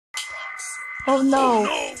Oh no.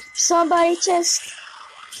 Somebody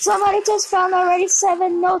just found already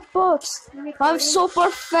 7 notebooks. I'm super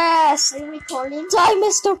fast. Are you recording? Die,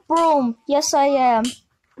 Mr. Broom. Yes, I am.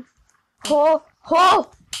 Oh,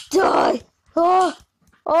 die. Oh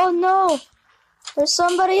no. There's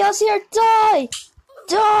somebody else here.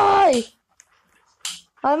 Die.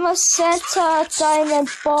 I'm a Santa Diamond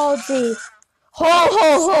Baldi.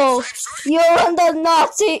 Ho. You're on the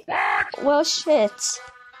naughty. Well, shit.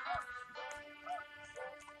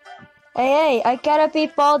 Hey, I gotta be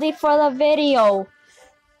Baldi for the video.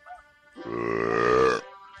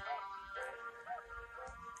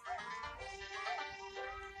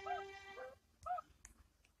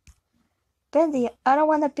 Bendy, I don't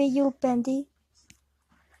wanna be you, Bendy.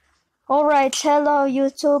 Alright, hello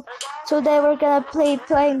YouTube. Today we're gonna playing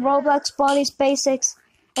Roblox Baldi's Basics.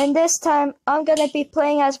 And this time, I'm gonna be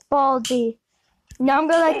playing as Baldi. Now I'm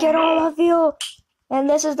gonna get all of you. And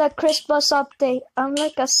this is the Christmas update. I'm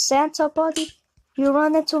like a Santa Baldi. You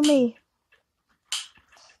run into me.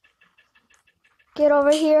 Get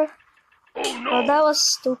over here. Oh, that was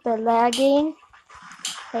stupid lagging.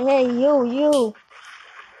 Hey, you.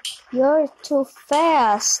 You're too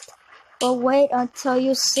fast. But wait until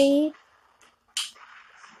you see.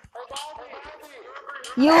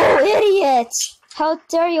 You idiot! How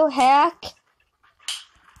dare you hack?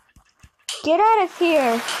 Get out of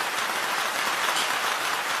here.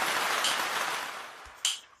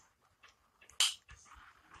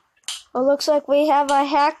 Oh, looks like we have a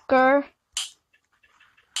hacker.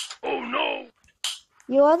 Oh no!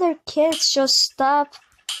 You other kids just stop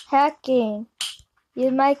hacking.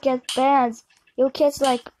 You might get banned. You kids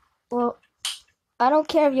like, well, I don't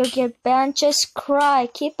care if you get banned. Just cry.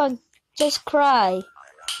 Just cry.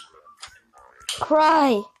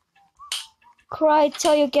 Cry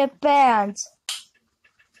till you get banned.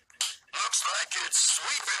 Looks like it's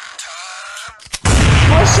sweeping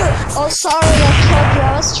time. Oh, sorry, I killed you.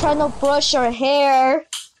 I was trying to brush your hair.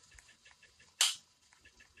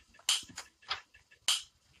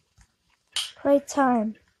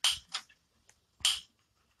 Playtime.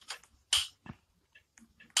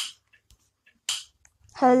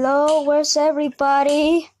 Hello, where's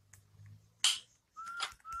everybody?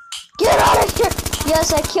 Get out of here!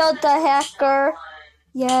 Yes, I killed the hacker.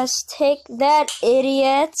 Yes, take that,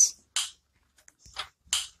 idiot.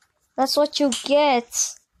 That's what you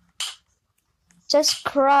get. Just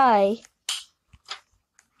cry.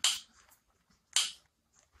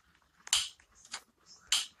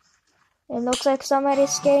 It looks like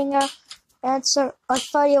somebody's getting an answer. I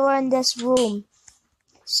thought you were in this room.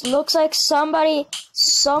 It looks like somebody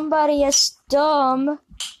is dumb.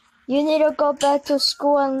 You need to go back to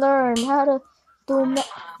school and learn how to do.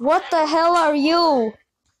 What the hell are you?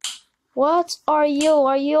 What are you?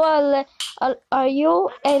 Are you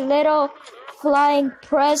a little flying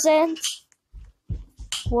present?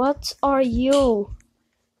 What are you?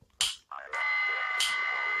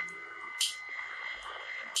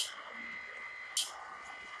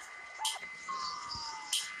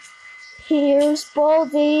 Here's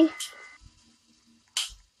Baldi.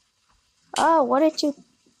 Oh, what did you...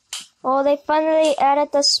 Oh, they finally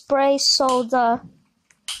added the spray soda.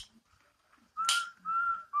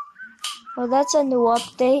 Oh, that's a new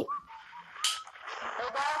update.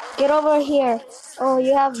 Get over here. Oh,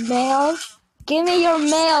 you have mail? Give me your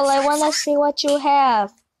mail. I want to see what you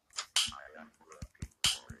have.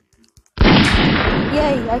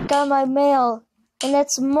 Yay, I got my mail. And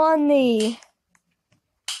it's money.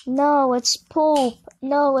 No, it's poop.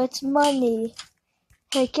 No, it's money.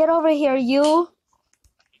 Hey, get over here, you.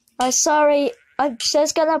 I'm sorry. I'm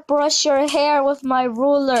just gonna brush your hair with my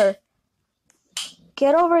ruler.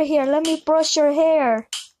 Get over here. Let me brush your hair.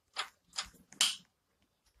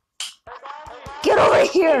 Get over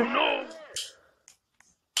here.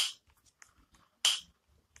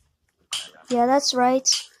 Yeah, that's right.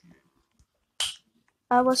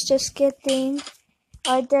 I was just kidding.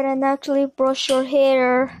 I didn't actually brush your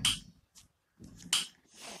hair.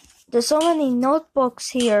 There's so many notebooks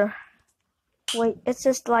here. Wait, it's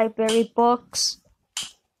just library books.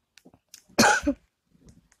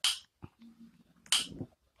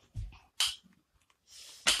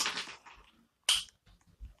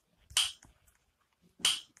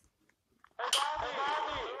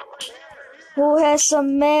 Who has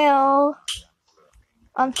some mail?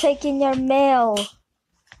 I'm taking your mail.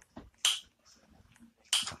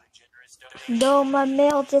 No, my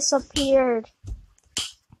mail disappeared.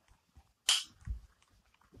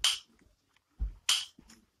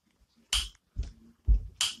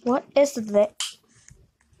 What is that?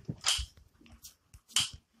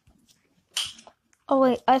 Oh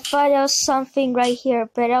wait, I thought there was something right here,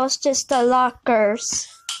 but it was just the lockers.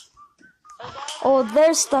 Oh,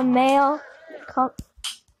 there's the mail. Come,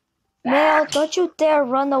 mail, don't you dare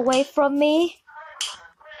run away from me.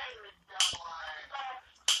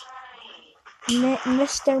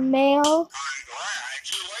 Mr. Mail.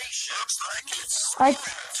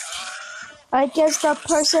 I guess the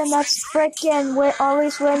person that's frickin'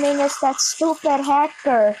 always winning is that stupid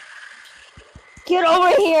hacker. Get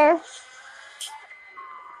over here!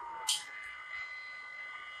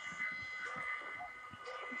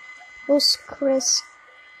 Who's Chris?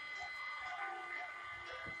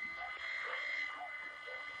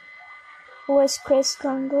 Who is Chris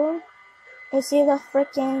Congo? Is he the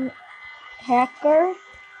frickin' hacker?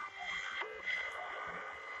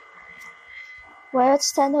 Well,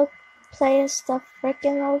 it's time to play as the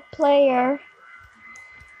frickin' old player.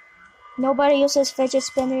 Nobody uses fidget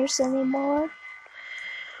spinners anymore.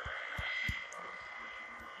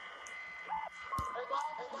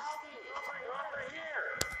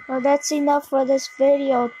 Well, that's enough for this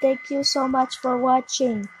video. Thank you so much for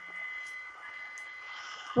watching.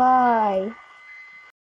 Bye.